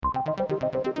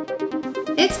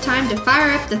It's time to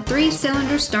fire up the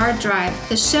three-cylinder Star Drive,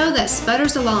 the show that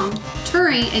sputters along,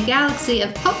 touring a galaxy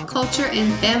of pop culture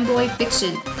and fanboy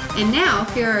fiction. And now,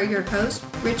 here are your hosts,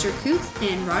 Richard Coots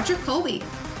and Roger Colby.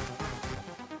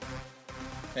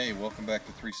 Hey, welcome back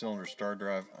to Three Cylinder Star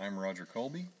Drive. I'm Roger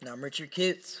Colby. And I'm Richard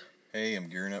Coots. Hey, I'm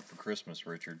gearing up for Christmas,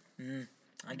 Richard.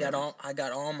 I got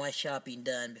all my shopping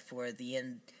done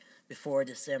before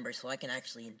December, so I can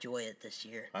actually enjoy it this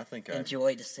year.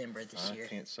 Enjoy December this year. I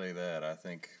can't say that. I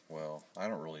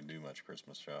don't really do much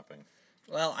Christmas shopping.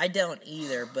 Well, I don't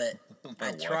either, but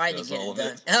I try to get it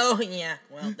done. It. Oh yeah,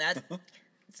 well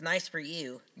it's nice for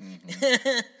you.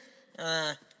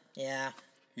 Mm-hmm. Yeah.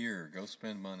 Here, go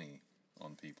spend money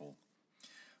on people.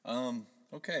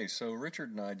 Okay, so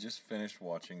Richard and I just finished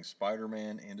watching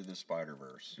Spider-Man Into the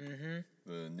Spider-Verse. Mm-hmm.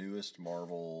 The newest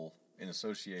Marvel, in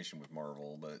association with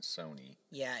Marvel, but it's Sony.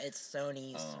 Yeah, it's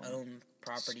Sony's own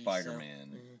property.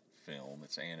 Spider-Man film.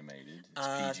 It's animated.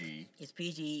 It's PG. It's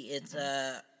PG. It's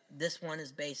this one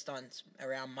is based on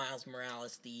around Miles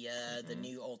Morales, the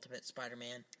new Ultimate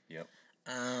Spider-Man. Yep.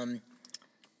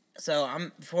 So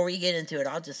before we get into it,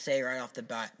 I'll just say right off the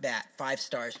bat, 5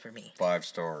 stars for me. 5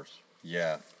 stars.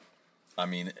 Yeah. I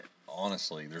mean,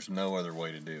 honestly, there's no other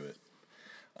way to do it.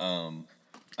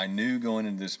 I knew going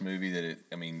into this movie that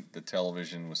the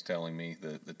television was telling me,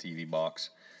 the TV box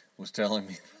was telling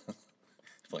me,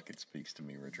 it's like it speaks to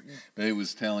me, Richard, but it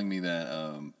was telling me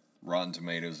that Rotten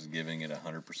Tomatoes is giving it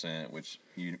 100%, which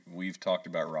we've talked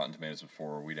about Rotten Tomatoes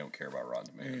before. We don't care about Rotten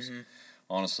Tomatoes. Mm-hmm.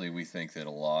 Honestly, we think that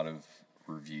a lot of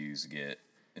reviews get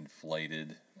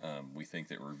inflated. We think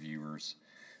that reviewers,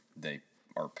 they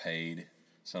are paid.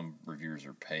 Some reviewers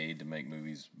are paid to make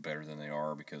movies better than they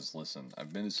are because, listen,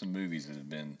 I've been to some movies that have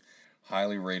been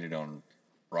highly rated on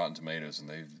Rotten Tomatoes, and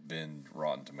they've been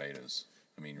Rotten Tomatoes.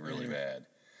 I mean, really bad.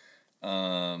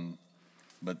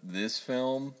 But this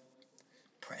film...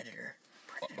 Predator.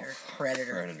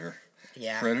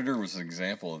 Yeah. Predator was an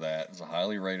example of that. It was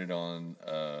highly rated on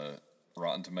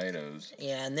Rotten Tomatoes.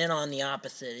 Yeah, and then on the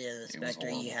opposite end of the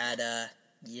spectrum,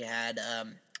 you had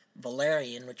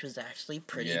Valerian, which was actually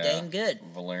pretty dang good.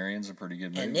 Valerian's a pretty good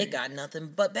movie. And it got nothing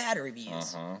but bad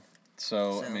reviews.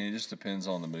 So, it just depends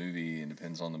on the movie and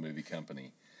depends on the movie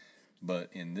company. But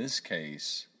in this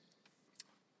case,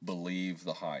 believe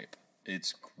the hype.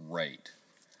 It's great.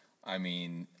 I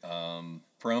mean,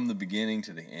 from the beginning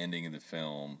to the ending of the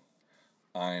film,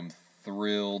 I'm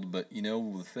thrilled. But,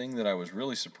 the thing that I was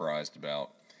really surprised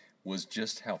about was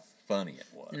just how funny it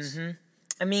was. Mm-hmm.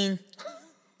 I mean...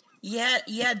 You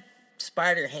had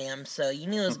Spider-Ham, so you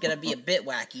knew it was going to be a bit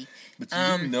wacky. But you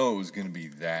didn't know it was going to be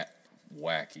that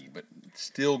wacky, but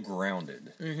still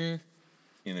grounded in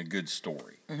a good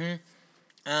story.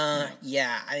 Mm-hmm.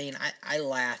 Yeah, I mean, I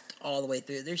laughed all the way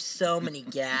through. There's so many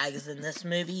gags in this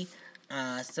movie,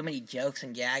 so many jokes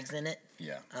and gags in it.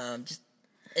 Yeah.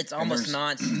 It's almost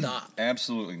nonstop.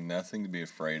 Absolutely nothing to be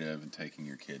afraid of in taking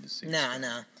your kid to see.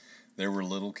 No. There were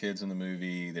little kids in the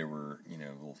movie. There were,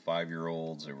 little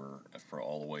 5-year-olds. There were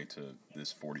all the way to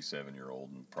this 47-year-old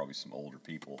and probably some older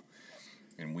people.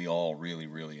 And we all really,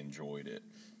 really enjoyed it.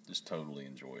 Just totally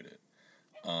enjoyed it.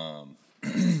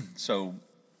 So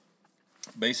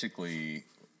basically,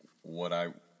 what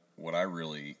I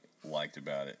really liked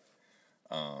about it.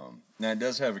 Now it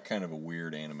does have a kind of a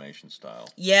weird animation style.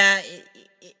 Yeah,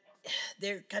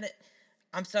 they're kind of.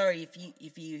 I'm sorry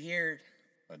if you hear.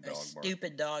 A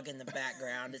stupid dog in the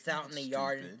background. It's out in the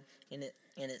yard, and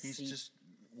it's. He's just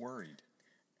worried.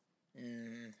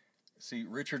 See,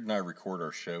 Richard and I record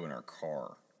our show in our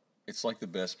car. It's like the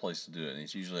best place to do it, and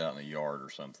it's usually out in the yard or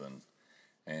something.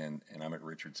 And I'm at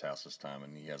Richard's house this time,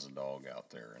 and he has a dog out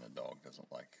there, and the dog doesn't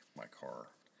like my car,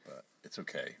 but it's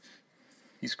okay.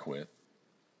 He's quit.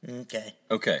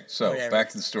 Okay. So whatever.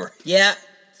 Back to the story. Yeah.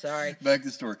 Sorry. Back to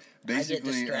the story. Basically, I get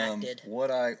distracted.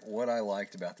 What I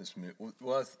liked about this movie,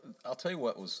 well, I'll tell you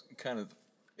what was kind of,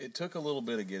 it took a little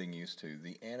bit of getting used to.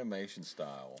 The animation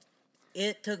style.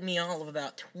 It took me all of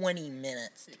about 20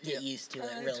 minutes to get used to it,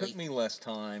 really. It took me less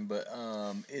time, but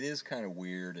it is kind of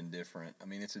weird and different. I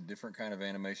mean, it's a different kind of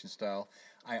animation style.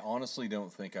 I honestly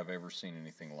don't think I've ever seen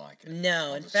anything like it.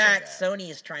 No, in fact, Sony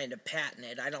is trying to patent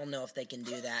it. I don't know if they can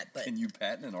do that. But can you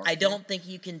patent an art I don't think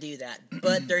you can do that,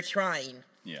 but they're trying.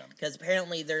 Yeah. Because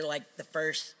apparently they're like the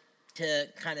first to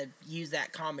kind of use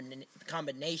that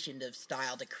combination of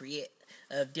style to create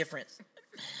of different,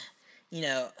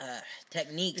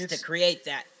 techniques to create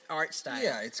that art style.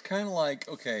 Yeah, it's kind of like,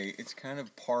 it's kind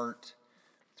of part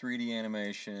 3D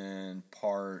animation,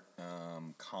 part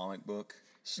comic book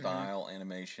style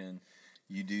animation.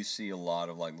 You do see a lot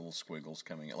of like little squiggles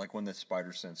coming in, like when the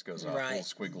spider sense goes off, little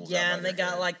squiggles. Yeah, and they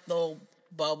got like the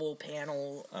bubble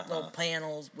panel, little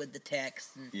panels with the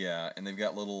text. And yeah, and they've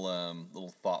got little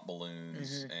thought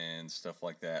balloons and stuff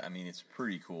like that. I mean, it's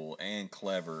pretty cool and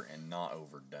clever and not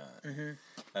overdone.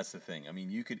 That's the thing. I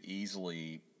mean, you could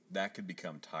easily, that could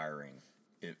become tiring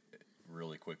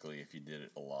really quickly if you did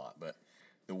it a lot, but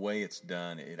the way it's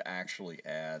done, it actually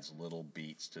adds little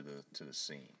beats to the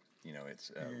scene. You know,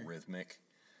 it's rhythmic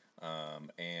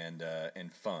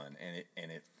and fun,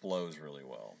 and it flows really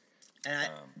well. And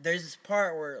there's this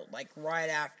part where, like, right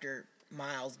after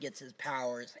Miles gets his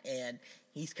powers, and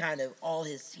he's kind of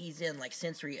he's in like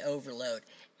sensory overload,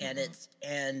 and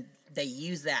and they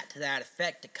use that to that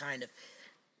effect to kind of,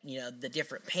 you know, the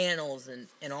different panels and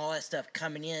all that stuff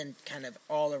coming in kind of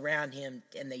all around him,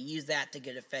 and they use that to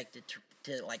good effect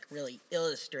to like really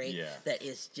illustrate that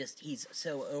he's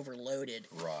so overloaded.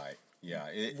 Right. Yeah.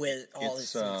 With all his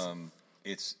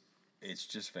senses. It's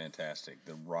just fantastic.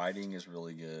 The writing is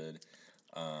really good.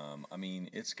 I mean,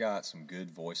 it's got some good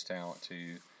voice talent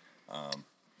too,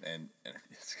 and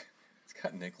it's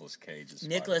got Nicolas Cage as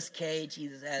Nicolas Cage.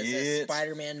 He's as a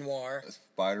Spider-Man Noir.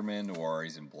 Spider-Man Noir.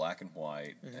 He's in black and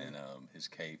white, and his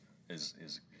cape, his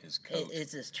coat.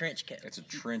 It's his trench coat. It's a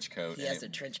trench coat. He has a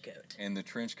trench coat, and the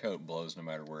trench coat blows no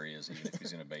matter where he is, even if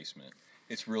he's in a basement.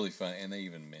 It's really fun, and they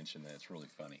even mention that it's really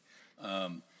funny.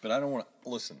 But I don't want to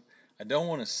listen. I don't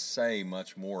want to say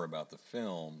much more about the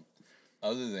film,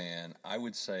 other than I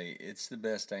would say it's the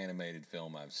best animated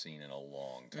film I've seen in a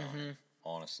long time.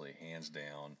 Honestly, hands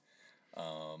down.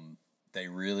 They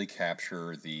really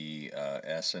capture the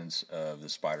essence of the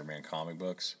Spider-Man comic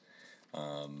books.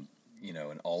 You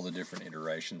know, and all the different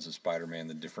iterations of Spider-Man,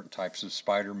 the different types of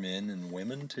Spider-Men and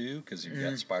women too, because you've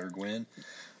got Spider-Gwen.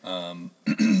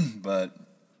 But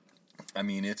I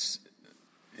mean, it's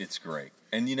great.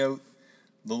 And you know,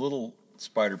 the little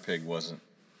Spider Pig wasn't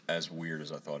as weird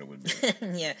as I thought it would be.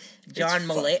 Yeah, John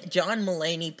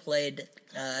Mulaney played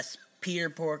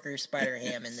Peter Porker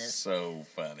Spider-Ham in this. So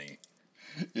funny.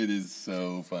 It is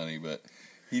so funny, but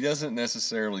he doesn't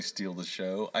necessarily steal the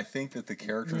show. I think that the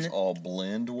characters all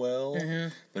blend well.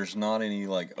 There's not any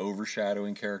like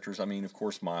overshadowing characters. I mean, of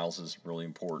course, Miles is really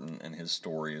important, and his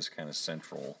story is kind of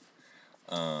central.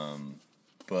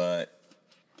 But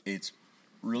it's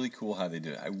really cool how they do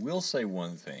it. I will say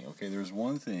one thing. Okay, there's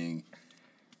one thing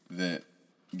that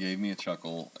gave me a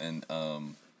chuckle, and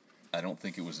I don't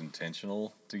think it was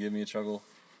intentional to give me a chuckle.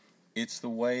 It's the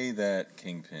way that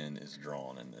Kingpin is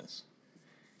drawn in this.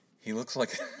 He looks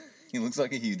like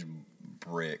a huge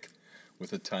brick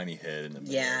with a tiny head in the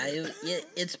middle. Yeah,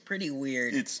 it's pretty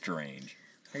weird. It's strange.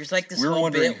 There's like this little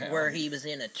bit where he was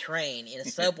in a train, in a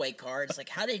subway car. It's like,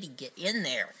 how did he get in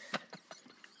there?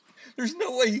 There's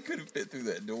no way he could have fit through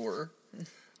that door.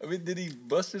 I mean, did he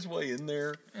bust his way in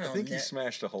there? I think he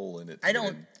smashed a hole in it.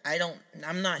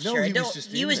 I'm not sure.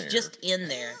 He was just in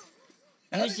there.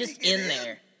 He was just in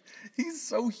there. He's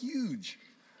so huge.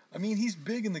 I mean, he's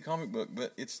big in the comic book,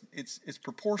 but it's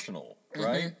proportional,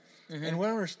 right? And what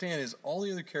I understand is all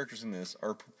the other characters in this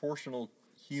are proportional,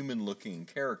 human-looking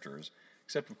characters,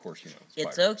 except, of course, you know,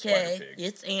 it's okay.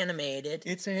 It's animated.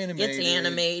 It's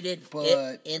animated.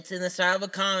 But it's in the style of a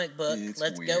comic book.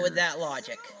 Let's go with that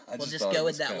logic. We'll just go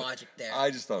with that logic there.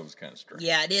 I just thought it was kind of strange.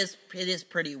 Yeah, it is. It is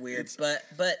pretty weird. But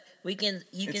we can.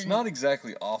 It's not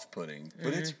exactly off-putting,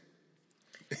 but it's.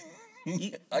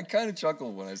 I kind of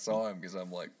chuckled when I saw him because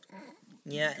I'm like,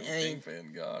 yeah, I mean,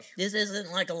 fan, gosh, this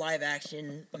isn't like a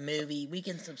live-action movie. We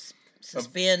can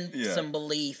suspend some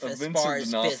belief as far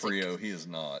as D'Onofrio, he is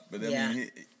not, but I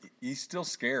mean, he's still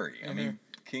scary. I mean,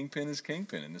 Kingpin is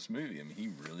Kingpin in this movie. I mean,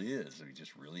 he really is. He's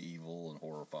just really evil and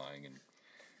horrifying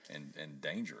and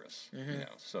dangerous. You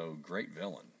know, so great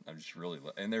villain. I'm just really,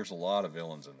 and there's a lot of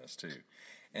villains in this too,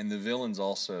 and the villains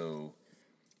also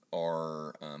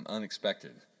are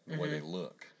unexpected. The way they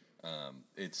look,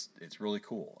 it's really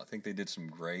cool. I think they did some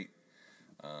great,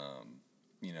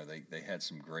 you know, they had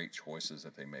some great choices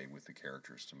that they made with the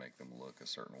characters to make them look a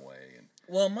certain way. And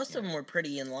well, most of them were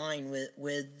pretty in line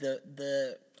with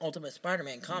the Ultimate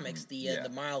Spider-Man comics, the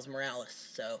Miles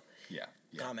Morales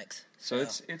comics. So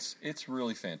it's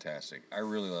really fantastic. I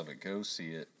really love it. Go see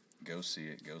it. Go see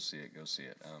it. Go see it. Go see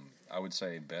it. I would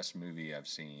say best movie I've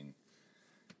seen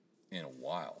in a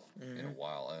while.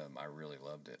 I really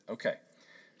loved it. Okay,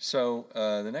 so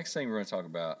the next thing we're going to talk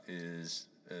about is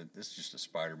this is just a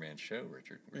Spider-Man show,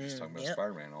 Richard. We're just talking about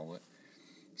Spider-Man all the way.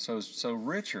 So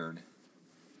Richard,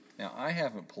 now I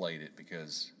haven't played it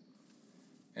because,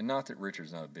 and not that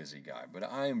Richard's not a busy guy, but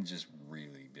I am just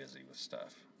really busy with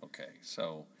stuff. Okay,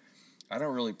 so I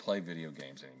don't really play video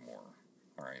games anymore.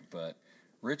 All right, but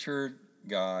Richard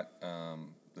got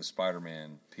the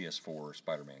Spider-Man PS4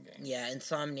 Spider-Man game. Yeah,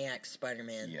 Insomniac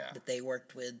Spider-Man. Yeah. That they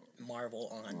worked with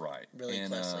Marvel on. Right. Really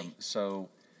and, closely. So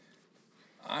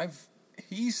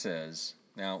he says,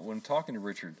 now when talking to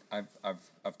Richard,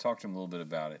 I've talked to him a little bit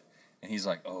about it, and he's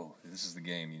like, "Oh, this is the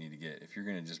game you need to get. If you're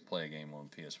going to just play a game on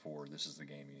PS4, this is the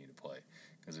game you need to play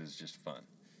because it's just fun.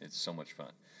 It's so much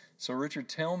fun." So Richard,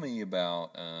 tell me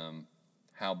about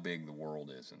how big the world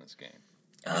is in this game.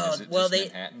 Is it just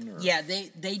Manhattan? Or? Yeah,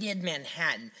 they did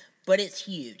Manhattan, but it's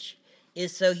huge.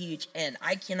 It's so huge, and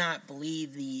I cannot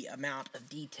believe the amount of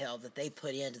detail that they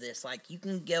put into this. Like, you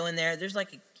can go in there. There's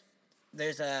like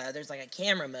a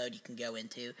camera mode you can go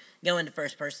into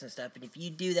first person stuff, and if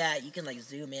you do that, you can like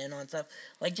zoom in on stuff,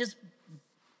 like just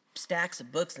stacks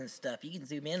of books and stuff. You can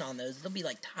zoom in on those. There'll be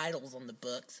like titles on the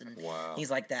books and things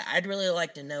like that. I'd really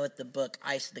like to know what the book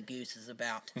Ice the Goose is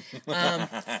about.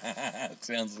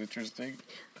 Sounds interesting.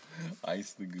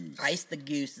 Ice the Goose. Ice the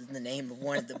Goose is the name of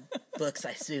one of the books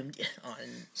I zoomed in on.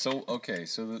 So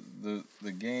so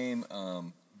the game,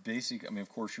 basic. I mean, of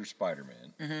course, you're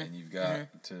Spider-Man, and you've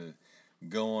got to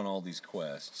go on all these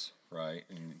quests, right?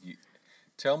 And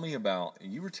tell me about.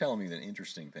 You were telling me that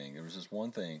interesting thing. There was this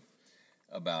one thing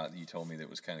about you told me that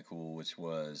was kind of cool, which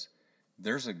was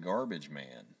there's a garbage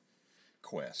man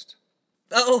quest.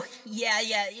 Oh yeah,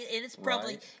 it is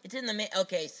probably Right. it's in the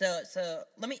okay. So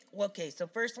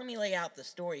first let me lay out the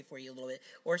story for you a little bit,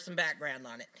 or some background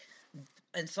on it.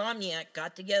 Insomniac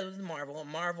got together with Marvel, and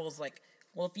Marvel's like,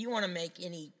 well, if you want to make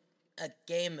a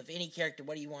game of any character,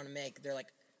 what do you want to make? They're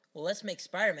like, well, let's make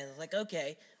Spider-Man. It's like,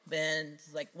 okay. Then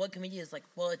it's like, what can we do? It's like,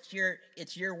 well, it's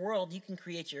your world. You can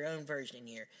create your own version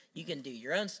here. You can do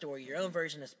your own story, your own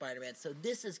version of Spider-Man. So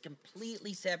this is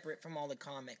completely separate from all the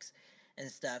comics and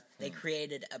stuff. They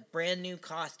created a brand new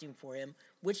costume for him,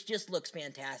 which just looks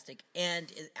fantastic,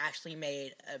 and it actually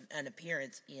made an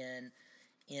appearance in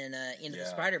Into the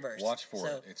Spider-Verse. Watch for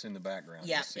it. It's in the background.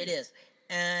 Yeah, it is.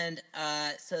 And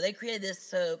so they created this.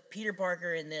 So Peter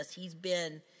Parker in this, he's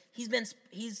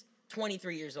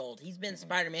 23 years old. He's been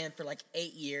Spider-Man for like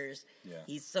 8 years. Yeah.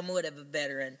 He's somewhat of a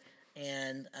veteran,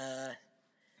 and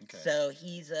Okay. so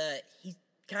he's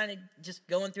kind of just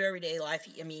going through everyday life.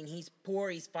 I mean, he's poor.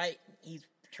 He's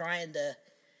trying to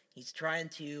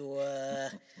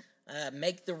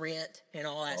make the rent and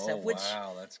all that stuff. Which,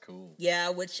 wow, that's cool. yeah,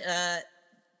 which the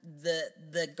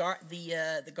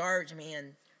garbage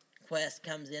man quest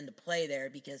comes into play there,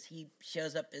 because he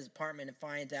shows up at his apartment and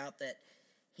finds out that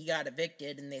he got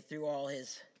evicted, and they threw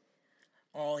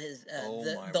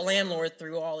the landlord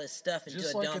threw all his stuff into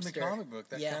Just a like dumpster. in the comic book,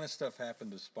 that kind of stuff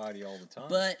happened to Spidey all the time.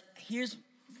 But here's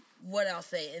what I'll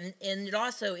say, and it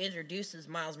also introduces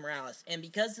Miles Morales, and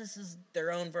because this is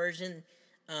their own version,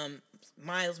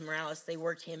 Miles Morales, they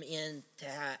worked him into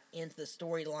the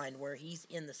storyline where he's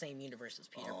in the same universe as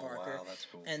Peter Parker. Wow, that's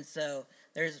cool. And so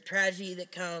there's a tragedy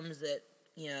that comes that,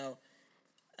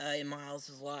 in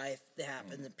Miles' life that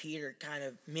happens, and Peter kind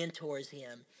of mentors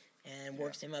him and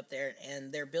works him up there,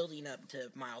 and they're building up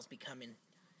to Miles becoming,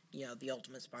 the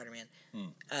ultimate Spider-Man.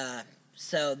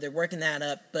 So they're working that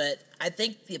up, but I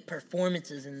think the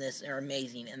performances in this are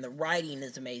amazing, and the writing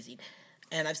is amazing.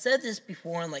 And I've said this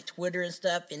before on like Twitter and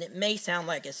stuff, and it may sound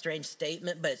like a strange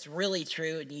statement, but it's really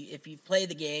true. And if you've played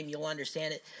the game, you'll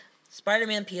understand it.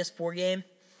 Spider-Man PS4 game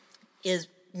is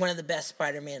one of the best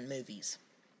Spider-Man movies.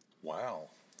 Wow,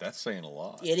 that's saying a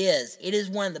lot. It is. It is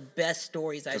one of the best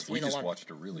stories I've seen. We just watched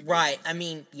a really good right. one. I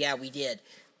mean, yeah, we did,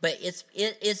 but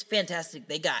it's fantastic.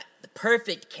 They got the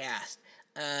perfect cast.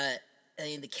 I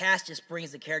mean, the cast just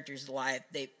brings the characters to life.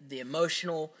 The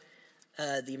emotional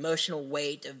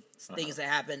weight of things that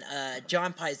happen.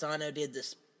 John Paisano did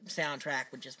this soundtrack,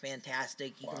 which is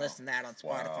fantastic. You can listen to that on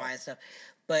Spotify and stuff.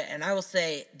 And I will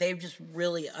say, they just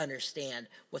really understand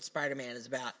what Spider-Man is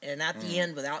about. And at the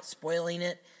end, without spoiling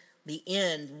it, the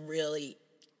end really,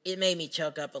 it made me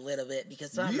choke up a little bit,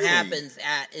 because something happens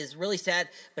is really sad,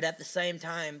 but at the same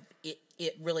time,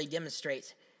 it really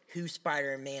demonstrates who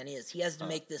Spider-Man is. He has to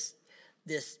make this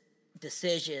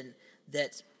decision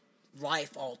that's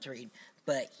life-altering,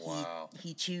 but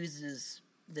he chooses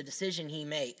the decision he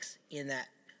makes in that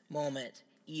moment,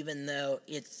 even though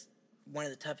it's one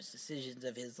of the toughest decisions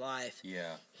of his life.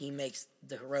 Yeah. He makes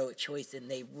the heroic choice, and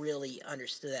they really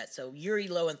understood that. So Yuri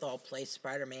Lowenthal plays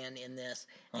Spider-Man in this,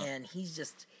 and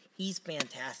he's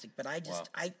fantastic. But I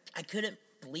couldn't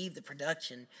believe the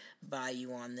production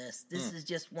value on this. This is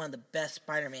just one of the best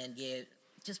Spider-Man games,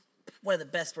 just one of the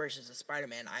best versions of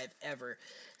Spider-Man I've ever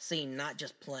seen, not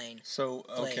just playing. So,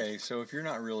 okay, so if you're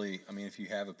not really, I mean, if you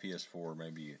have a PS4,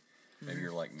 maybe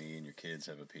you're like me and your kids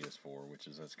have a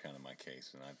PS4, that's kind of my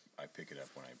case, and I pick it up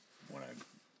when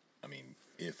I I mean,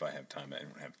 if I have time, I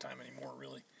don't have time anymore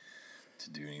really to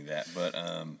do any of that.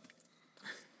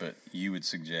 But you would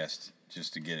suggest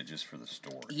just to get it just for the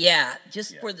story. Yeah,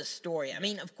 just for the story. I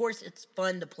mean, of course, it's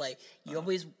fun to play. You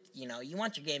always, you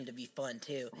want your game to be fun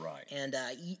too. Right. And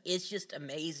it's just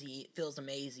amazing. It feels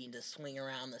amazing to swing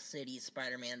around the city,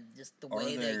 Spider-Man. Just the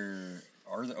way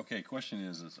Okay, question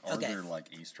is are there like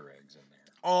Easter eggs in there?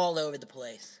 All over the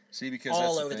place. See, because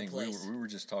all that's over the thing. the place. We were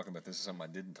just talking about this. Is something I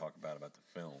didn't talk about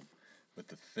the film, but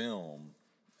the film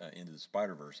Into the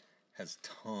Spider-Verse has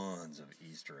tons of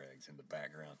Easter eggs in the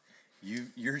background.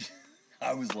 You're.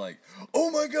 I was like,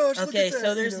 oh my gosh! Okay, look at that.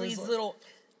 so there's these little.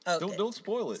 Okay. Don't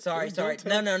spoil it. Sorry.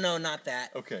 No, not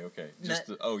that. Okay. Just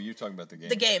you're talking about the game.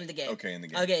 The game. Okay, in the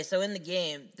game. Okay, so in the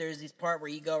game, there's this part where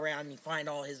you go around and you find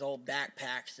all his old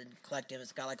backpacks and collect them.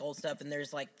 It's got like old stuff, and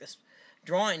there's like this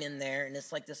drawing in there, and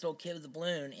it's like this little kid with a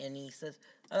balloon, and he says,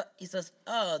 this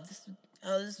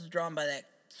is drawn by that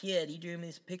kid. He drew me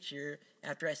this picture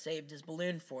after I saved his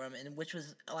balloon for him, and which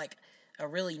was like a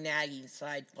really nagging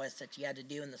side quest that you had to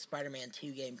do in the Spider-Man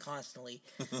 2 game constantly.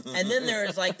 And then there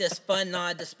was like this fun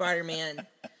nod to Spider-Man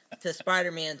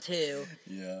 2.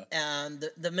 Yeah.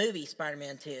 The movie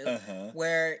Spider-Man 2,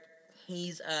 where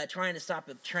he's trying to stop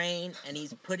a train, and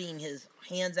he's putting his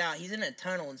hands out. He's in a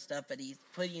tunnel and stuff, but he's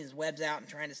putting his webs out and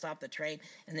trying to stop the train,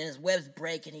 and then his webs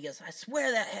break, and he goes, I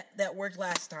swear that worked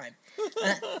last time.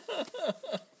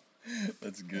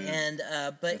 That's good. And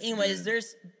but anyways,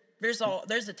 there's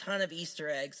a ton of Easter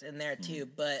eggs in there too,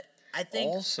 but I think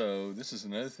also this is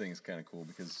another thing that's kind of cool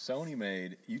because Sony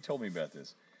made. You told me about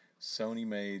this. Sony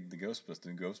made the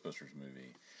Ghostbusters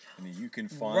movie, and you can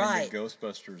find the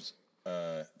Ghostbusters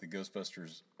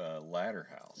ladder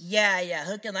house. Yeah,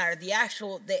 Hook and Ladder. The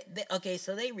actual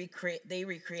so they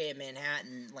recreated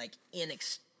Manhattan like in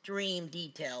extreme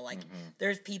detail. Like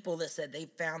there's people that said they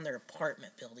found their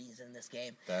apartment buildings in this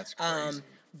game. That's crazy.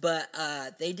 But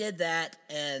they did that,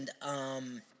 and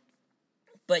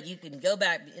but you can go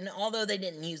back, and although they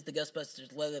didn't use the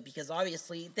Ghostbusters logo, because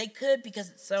obviously they could because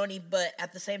it's Sony, but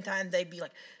at the same time they'd be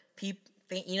like,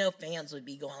 fans would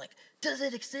be going like, does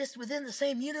it exist within the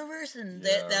same universe? And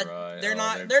they're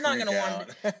not going to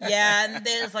want it. Yeah, and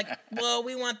then it's like, well,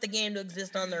 we want the game to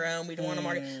exist on their own. We don't want to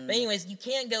market. But anyways, you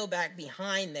can't go back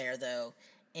behind there though.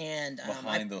 And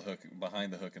behind the Hook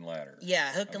and Ladder.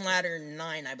 Yeah, Hook and Ladder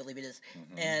 9, I believe it is.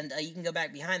 And you can go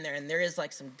back behind there, and there is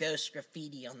like some ghost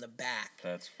graffiti on the back.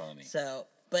 That's funny. So,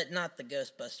 but not the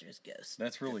Ghostbusters ghost.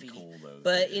 That's really graffiti. cool though.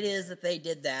 But it is that they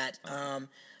did that.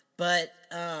 But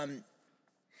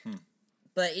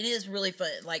it is really fun.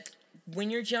 Like when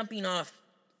you're jumping off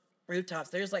rooftops,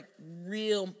 there's like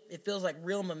it feels like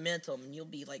real momentum, and you'll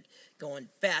be like going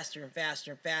faster and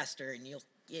faster and faster, and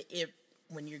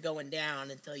when you're going down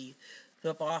until you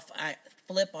flip off.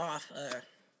 Thwip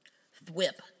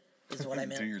is what I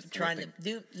meant. Do your trying to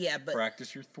do. Yeah, but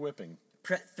practice your thwipping.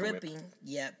 Thwipping.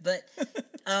 Yeah, but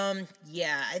I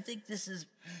think this is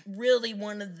really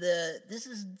one of the.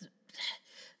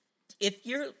 If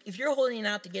you're holding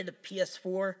out to get a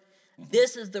PS4,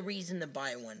 this is the reason to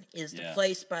buy one, is to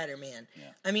play Spider-Man.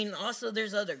 Yeah. I mean, also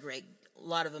there's a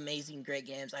lot of amazing great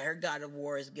games. I heard God of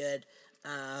War is good.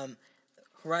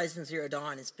 Horizon Zero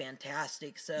Dawn is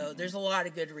fantastic. So there's a lot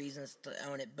of good reasons to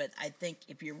own it. But I think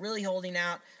if you're really holding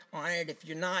out on it, if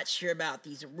you're not sure about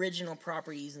these original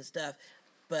properties and stuff,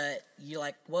 but you're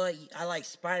like, well, I like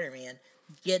Spider-Man,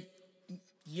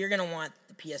 you're going to want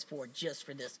the PS4 just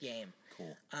for this game.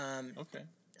 Cool. Okay.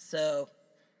 So.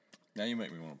 Now you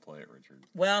make me want to play it, Richard.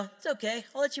 Well, it's okay.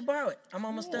 I'll let you borrow it. I'm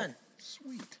almost done.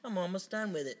 Sweet. I'm almost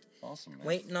done with it. Awesome, man.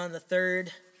 Waiting on the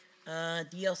third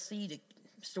DLC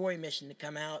story mission to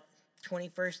come out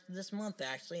 21st of this month,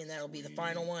 actually, and that'll be the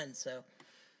final one. So.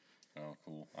 Oh,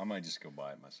 cool. I might just go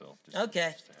buy it myself. Just to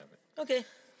have it. Okay.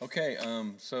 Okay.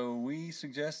 So we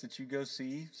suggest that you go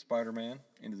see Spider-Man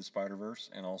Into the Spider-Verse,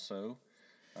 and also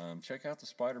check out the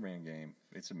Spider-Man game.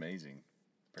 It's amazing.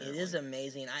 Apparently. It is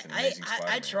amazing.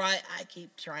 I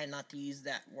keep trying not to use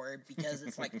that word because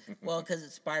it's like, because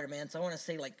it's Spider-Man. So I want to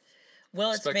say like,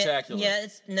 well, it's spectacular.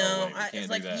 It's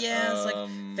like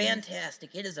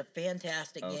fantastic. It is a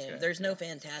fantastic game. There's no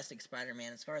fantastic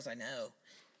Spider-Man as far as I know.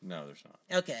 No, there's not.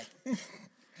 Okay.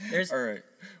 All right.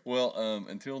 Well,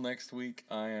 until next week,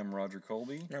 I am Roger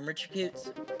Colby. And I'm Richard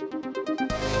Coots.